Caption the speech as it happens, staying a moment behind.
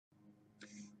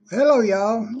Hello,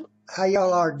 y'all. How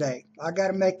y'all are today? I got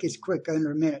to make this quick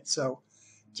under a minute. So,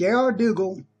 J.R.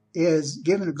 Dugal is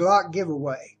giving a Glock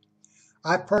giveaway.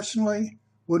 I personally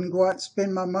wouldn't go out and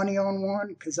spend my money on one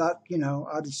because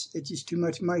it's just too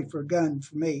much money for a gun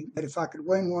for me. But if I could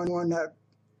win one that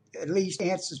at least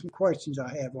answers some questions I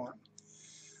have on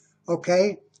it.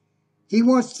 Okay. He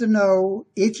wants to know,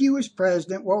 if you was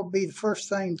president, what would be the first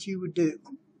thing that you would do?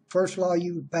 First law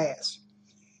you would pass.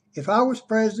 If I was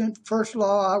president, the first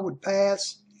law I would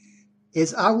pass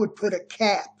is I would put a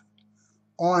cap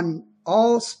on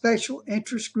all special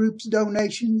interest groups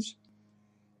donations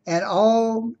and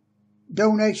all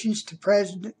donations to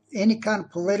president, any kind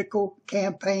of political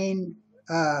campaign.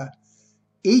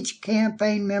 Each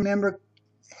campaign member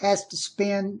has to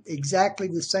spend exactly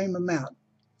the same amount.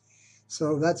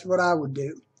 So that's what I would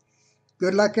do.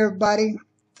 Good luck, everybody.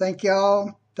 Thank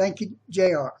y'all. Thank you,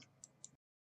 JR.